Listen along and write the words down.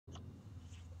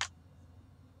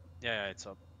Yeah, it's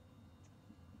up.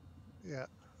 Yeah,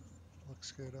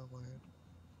 looks good on my end.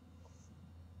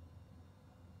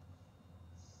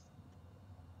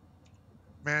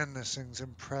 Man, this thing's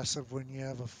impressive when you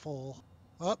have a full...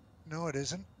 Oh, no it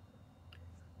isn't.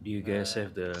 Do you guys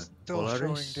have the Still showing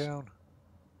Polaris? down.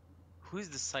 Who is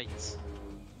the site?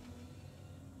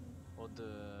 Or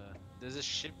there's a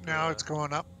ship. Now it's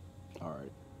going up.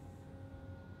 Alright.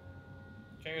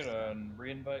 Can I get a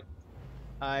re-invite?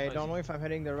 I don't know if I'm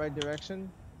heading the right direction.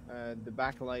 The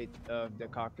backlight of the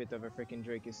cockpit of a freaking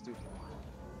Drake is too.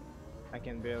 I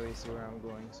can barely see where I'm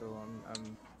going, so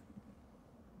I'm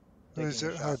Who is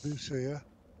taking it? a shot. Hayabusa, yeah?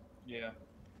 Yeah.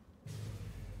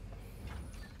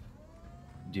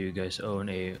 Do you guys own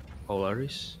a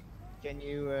Polaris? Can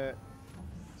you,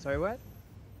 sorry, what?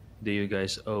 Do you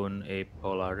guys own a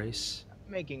Polaris?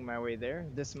 Making my way there.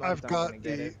 This month I've I'm got gonna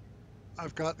get it.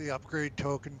 I've got the upgrade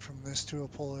token from this to a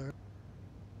Polaris.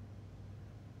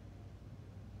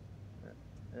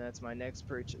 And that's my next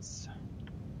purchase.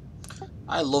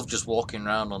 I love just walking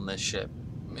around on this ship.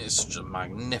 It's such a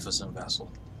magnificent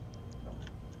vessel.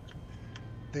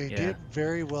 They Yeah. did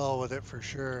very well with it for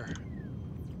sure.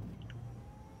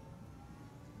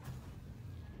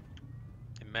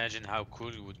 Imagine how cool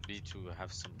it would be to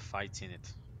have some fights in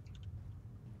it.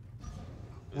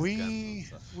 With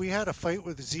guns and We stuff. had a fight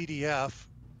with ZDF.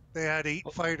 They had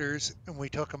 8 fighters and we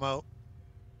took them out.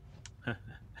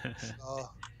 So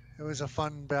it was a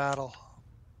fun battle.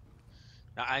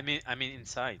 No, I mean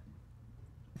inside.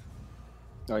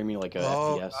 Oh, you mean like a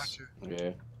Oh, FPS? gotcha.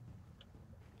 Okay.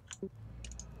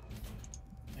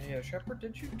 Hey, Shepard,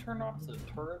 did you turn off the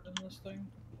turret in this thing?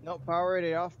 No, power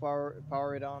it off,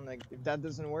 power it on. Like, if that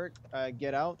doesn't work,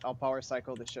 get out. I'll power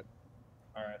cycle the ship.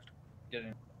 Alright, get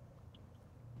in.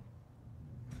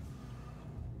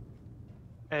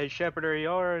 Hey, Shepard, are you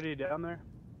already down there?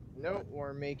 No,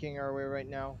 we're making our way right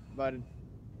now, but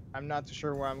I'm not too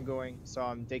sure where I'm going, so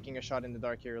I'm taking a shot in the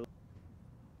dark here.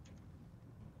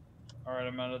 Alright,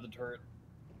 I'm out of the turret.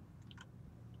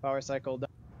 Power cycle down.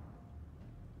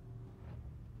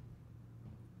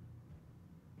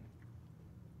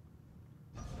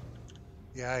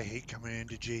 Yeah, I hate coming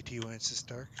into JT when it's this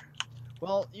dark.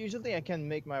 Well, usually I can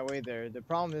make my way there. The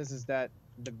problem is that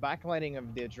the backlighting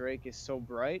of the Drake is so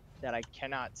bright that I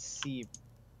cannot see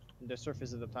the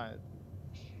surface of the planet.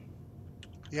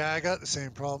 Yeah, I got the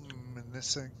same problem in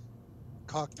this thing.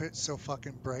 Cockpit's so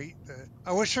fucking bright that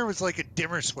I wish there was like a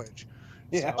dimmer switch.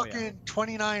 It's Yeah. Oh, yeah. fucking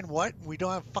 29 what? And we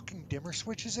don't have fucking dimmer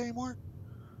switches anymore?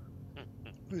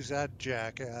 Who's that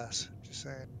jackass? Just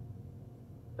saying.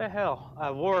 The hell?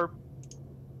 Warp.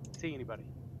 See anybody?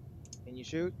 Can you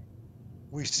shoot?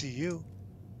 We see you.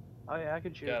 Oh yeah, I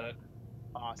can shoot. Got it.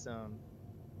 Awesome.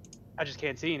 I just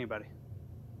can't see anybody.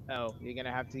 Oh, you're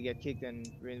gonna have to get kicked and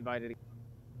re-invited.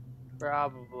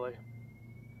 Probably.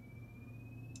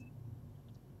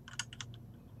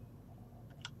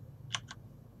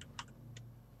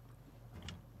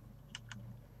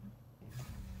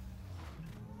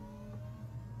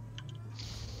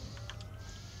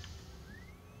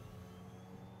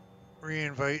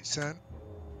 Re-invite sent.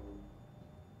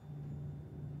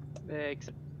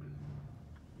 Except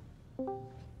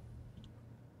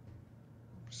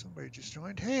Somebody just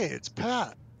joined. Hey, it's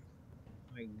Pat.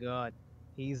 Oh my god,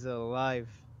 he's alive.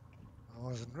 I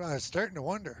was starting to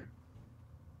wonder.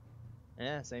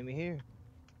 Yeah, same here.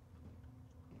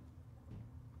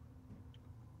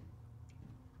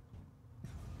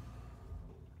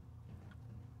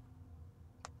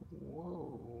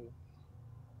 Whoa.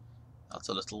 That's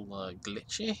a little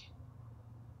glitchy.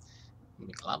 I'll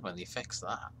be glad when they fix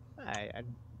that.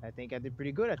 I think I did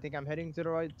pretty good. I think I'm heading to the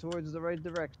right towards the right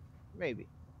direction. Maybe.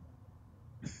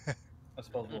 I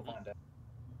suppose we'll find out.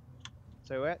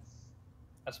 So what?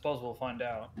 I suppose we'll find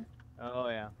out. Oh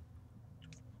yeah.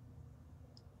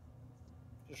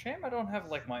 It's a shame I don't have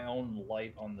like my own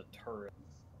light on the turret.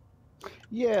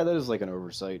 Yeah, that is like an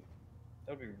oversight.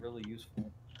 That would be really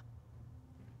useful.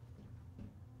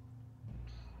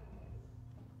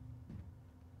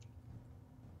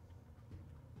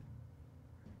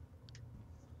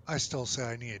 I still say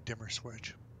I need a dimmer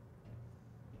switch.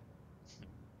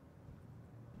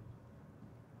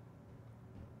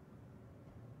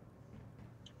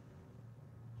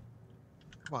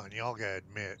 Come on, y'all gotta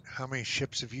admit, how many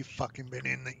ships have you fucking been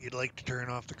in that you'd like to turn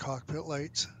off the cockpit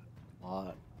lights? A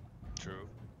lot. True.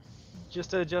 just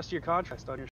to adjust your contrast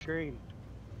on your screen.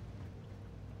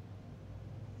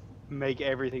 Make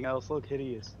everything else look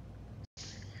hideous.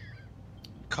 What's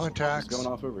Contacts. going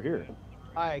off over here?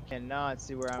 I cannot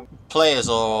see where I'm. Players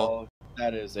or Oh,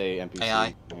 that is a NPC.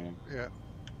 AI. Yeah.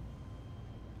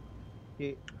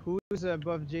 Yeah. Who's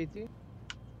above JT?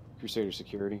 Crusader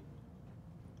security.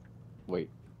 Wait,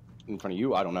 in front of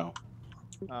you? I don't know.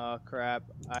 Crap.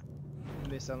 I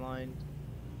misaligned.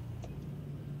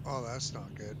 Oh, that's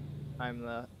not good. I'm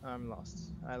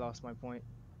lost. I lost my point.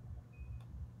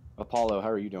 Apollo, how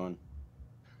are you doing?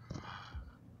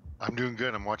 I'm doing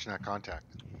good. I'm watching that contact.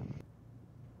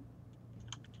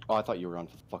 Oh, I thought you were on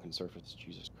the fucking surface.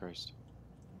 Jesus Christ.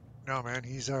 No, man,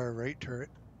 he's our right turret.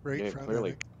 Right Yeah, front.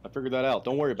 clearly. I figured that out.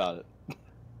 Don't worry about it.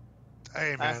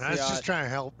 Hey, man, I was just trying to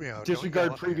help. You know, don't Disregard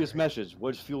yell at me, previous alright? message.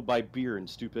 Was fueled by beer and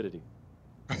stupidity.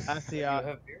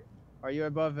 Astia, are you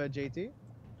above JT?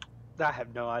 I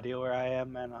have no idea where I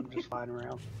am, man. I'm just flying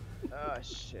around. Oh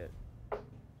shit.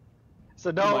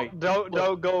 So might-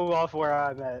 don't go off where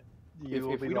I'm at. You If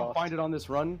will be we don't lost. find it on this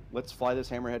run, let's fly this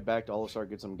Hammerhead back to All-Star,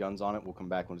 get some guns on it. We'll come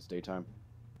back when it's daytime.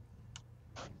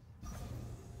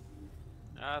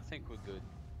 I think we're good.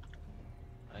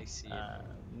 I see it.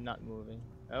 Not moving.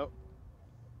 Oh,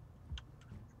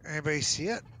 Anybody see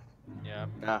it? Yeah.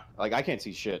 Nah, like I can't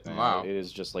see shit. Man. Wow. It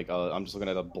is just like I'm just looking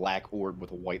at a black orb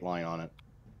with a white line on it.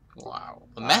 Wow.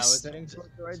 The I mess. was heading towards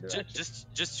the right direction.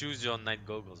 Just use your night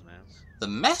goggles, man. The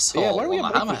mess hole. Yeah, why do we on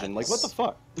have the night vision? Hammerhead Like what is the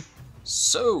fuck?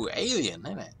 So alien,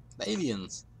 isn't it?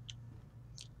 Aliens.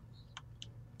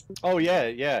 Oh yeah,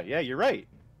 you're right.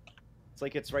 It's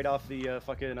like it's right off the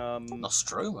fucking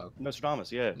Nostromo.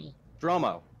 Nostradamus, yeah. Yeah.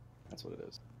 Dromo. That's what it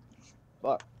is.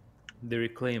 Fuck. The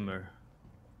Reclaimer.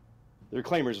 The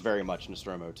Reclaimer's very much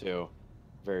Nostromo too.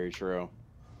 Very true.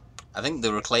 I think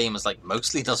the Reclaim is like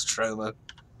mostly Nostromo.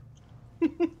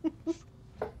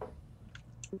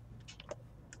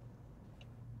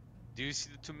 Do you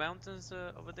see the two mountains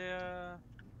over there,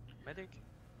 medic?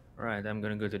 Right, I'm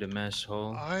gonna go to the mess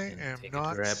hole. I and am take a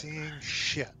not grab. seeing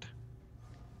shit.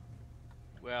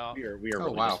 Well, We are Oh,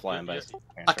 really wow. just flying by.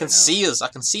 I can see us. I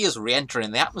can see us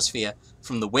re-entering the atmosphere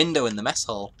from the window in the mess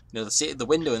hall. You know, the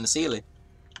window in the ceiling.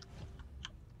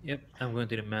 Yep, I'm going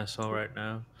to the mess hall right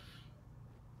now.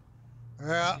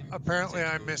 Yeah, apparently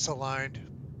I'm misaligned.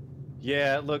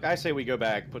 Yeah, look, I say we go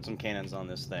back, put some cannons on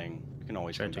this thing. We can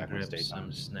always Try come to back when it's grab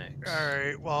daytime. some snacks.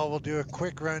 Alright, well, we'll do a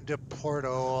quick run to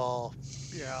Porto.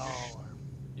 I'll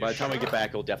By the time we get back,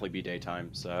 it'll definitely be daytime.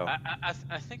 So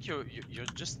I think you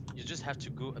just have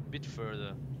to go a bit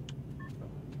further.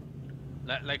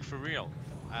 Like for real.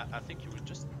 I think you would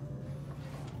just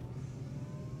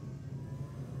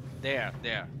there.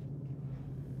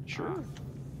 sure.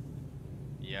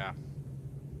 Yeah.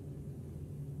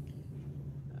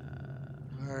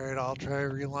 Alright, I'll try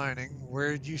relining.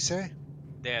 Where did you say?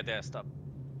 There, stop.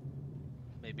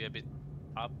 Maybe a bit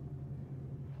up.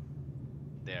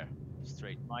 There,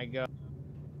 straight. My god.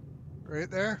 Right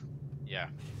there? Yeah.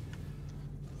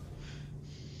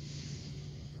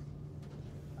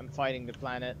 I'm fighting the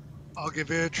planet. I'll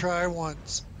give it a try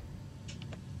once.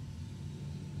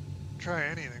 Try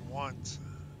anything once.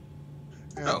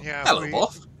 And Oh, yeah, hello, if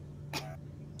Boff.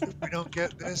 we don't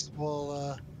get this, we'll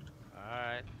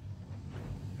Alright.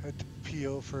 head to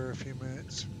PO for a few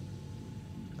minutes.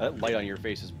 That light on your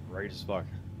face is bright as fuck.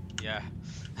 Yeah.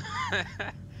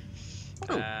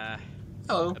 Oh.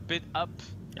 Hello. A bit up.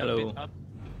 Hello. A bit up.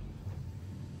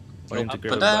 Wanting to Up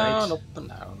grab and a down, bite? up and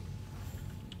down.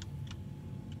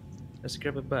 Let's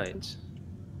grab a bite.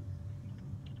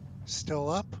 Still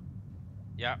up?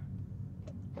 Yeah.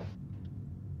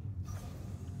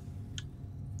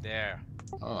 There.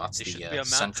 Oh, that's There should the be a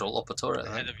central upper turret.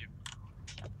 Ahead Right? of you.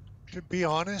 To be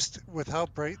honest, with how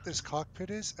bright this cockpit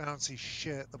is, I don't see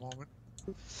shit at the moment.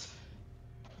 I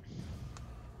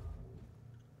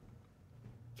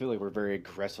feel like we're very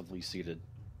aggressively seated.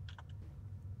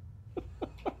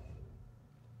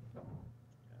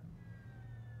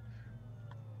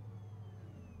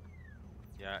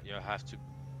 Yeah, you have to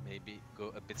maybe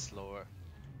go a bit slower.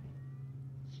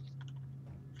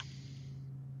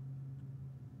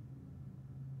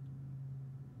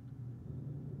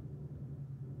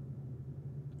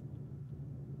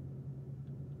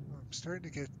 I'm starting to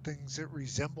get things that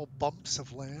resemble bumps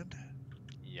of land.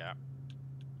 Yeah.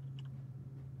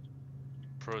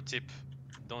 Pro tip,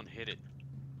 don't hit it.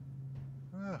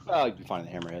 Ah, Oh, you'd be fine in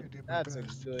the I Hammerhead. did my That's a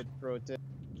best. good pro tip.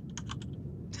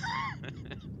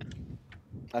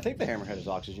 I think the Hammerhead is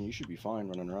oxygen. You should be fine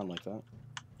running around like that.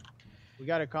 We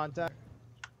got a contact.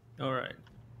 Alright,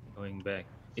 going back.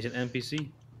 Is it NPC?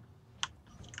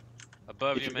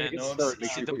 Above If you, you're gonna man. get started, make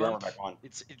See sure you the put your armor bump? back on.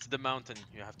 It's the mountain.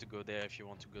 You have to go there if you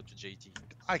want to go to JT.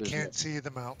 I There's can't see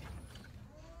the mountain.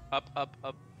 Up.